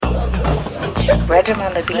Reggie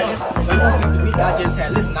on the beat. So the week I just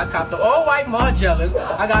had, listen, I copped the all white Margielas.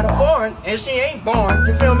 I got a foreign, and she ain't born.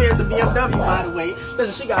 You feel me? It's a BMW, by the way.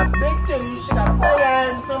 Listen, she got big titties, she got a big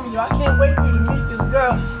ass. You feel me? I can't wait for you to meet this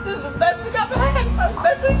girl. This is the best week I've had.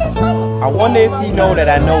 Best week of summer. I wonder if he know that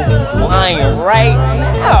I know he's lying right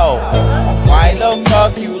now. Why the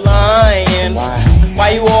fuck you lying? Why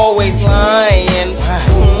you always lying?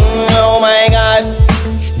 Oh my God.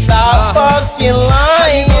 Stop fucking lying. How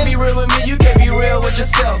you gonna be real with me? You can't be real with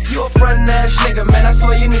yourself. You a front ass nigga, man. I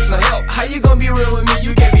swear you need some help. How you gonna be real with me?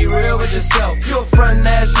 You can't be real with yourself. You a front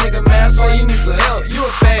ass nigga, man. I swear you need some help. You a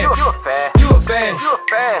fan. You a fan. You a fan. You a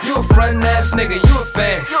fan. You a front ass nigga. You a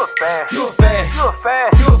fan. You a fan. You a fan. You a fan.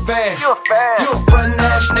 You a fan. You a fan. You a front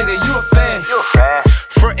ass nigga. You a fan. You a fan.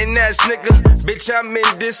 Frontin' ass nigga, bitch, I'm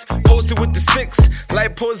in this. Posted with the 6,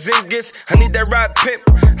 like Porzingis. I need that ride pimp,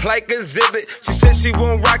 like a Exhibit. She said she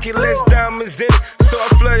won't rock it, less diamonds in it. So I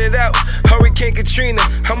flooded out, Hurricane Katrina.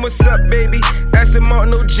 I'm what's up, baby, Aston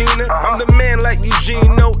Martin, no Gina. I'm the man like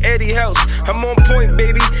Eugene, no Eddie House. I'm on point,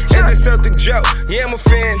 baby, and the Celtic drought. Yeah, I'm a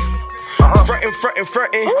fan.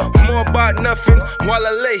 Frontin', more about nothing while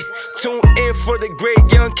I lay. Tune in for the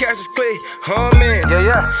great young Cassius Clay. Oh man,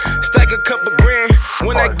 yeah. Stack a couple grand.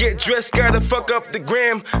 When I get dressed, gotta fuck up the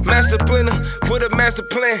gram. Master planner with a master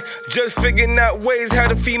plan. Just figuring out ways how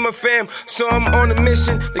to feed my fam. So I'm on a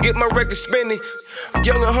mission to get my record spinning.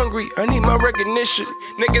 Young and hungry, I need my recognition.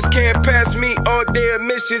 Niggas can't pass me all their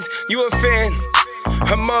missions. You a fan?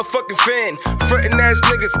 I'm a motherfucking fan. Frontin' ass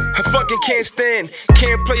niggas, I fucking can't stand.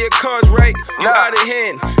 Can't play your cards right, you out of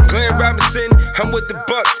hand. Glenn Robinson, I'm with the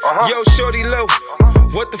Bucks. Yo, shorty low,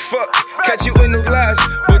 what the fuck? Catch you in the lies,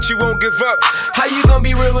 but you won't give up. How you gonna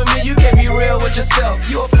be real with me? You can't be real with yourself.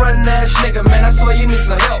 You a front ass nigga, man. I swear you need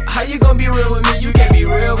some help. How you gonna be real with me? You can't be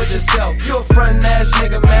real with yourself. You a front ass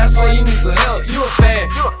nigga, man. I swear you need some help. You a fan.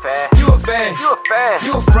 You a fan. You a fan. You a fan.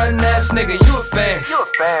 You a front ass nigga. You a fan. You a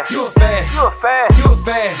fan. You a fan. You a fan. You a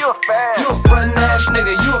fan. You a fan. You a front ass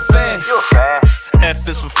nigga. You a fan. You a fan. F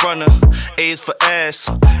is for fronter, A is for ass.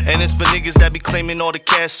 And it's for niggas that be claiming all the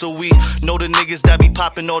cash. So we know the niggas that be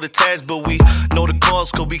popping all the tabs. But we know the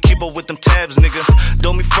cause, cause we keep up with them tabs, nigga.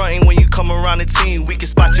 Don't be frontin' when you come around the team. We can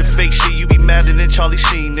spot your fake shit, you be madder than Charlie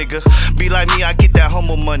Sheen, nigga. Be like me, I get that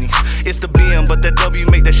humble money. It's the BM, but that W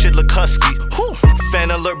make that shit look husky. Whew.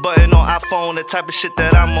 Fan alert button on iPhone, that type of shit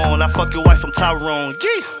that I'm on. I fuck your wife, I'm Tyrone,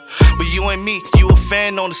 yeah. But you and me, you a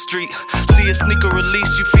fan on the street. See a sneaker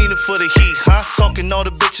release, you fiendin' for the heat, huh? Talking all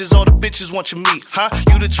the bitches want your meat, huh?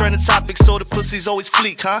 You the trending topic, so the pussy's always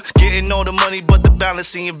fleek, huh? Getting all the money, but the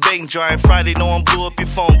balance in your bank dry. Friday, no one blew up your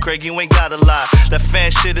phone, Craig, you ain't gotta lie. That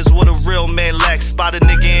fan shit is what a real man lacks. Spot a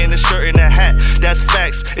nigga in a shirt and a hat, that's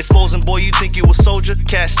facts. Exposing, boy, you think you a soldier?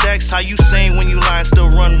 Cash stacks, how you saying when you lying, still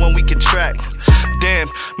run when we can track?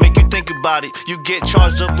 Damn, make you think about it. You get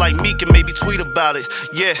charged up like Meek and maybe tweet about it.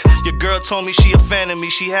 Yeah, your girl told me she a fan of me,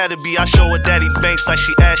 she had to be. I show her Daddy Banks like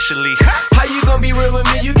she Ashley. How you gonna be real with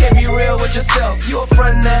me? You can't be real with yourself. You a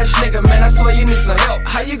front ass nigga, man. I swear you need some help.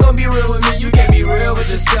 How you gonna be real with me? You can't be real with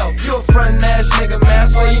yourself. You a front ass nigga, man. I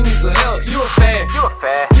swear you need some help. You a fan. You a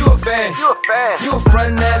fan. You a fan. You a fan. You a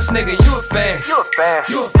front ass nigga. You a fan. You a fan.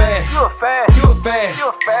 You a fan. You a fan. You a fan. You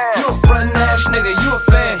a fan. You a front ass nigga. You a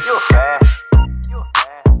fan. You a fan.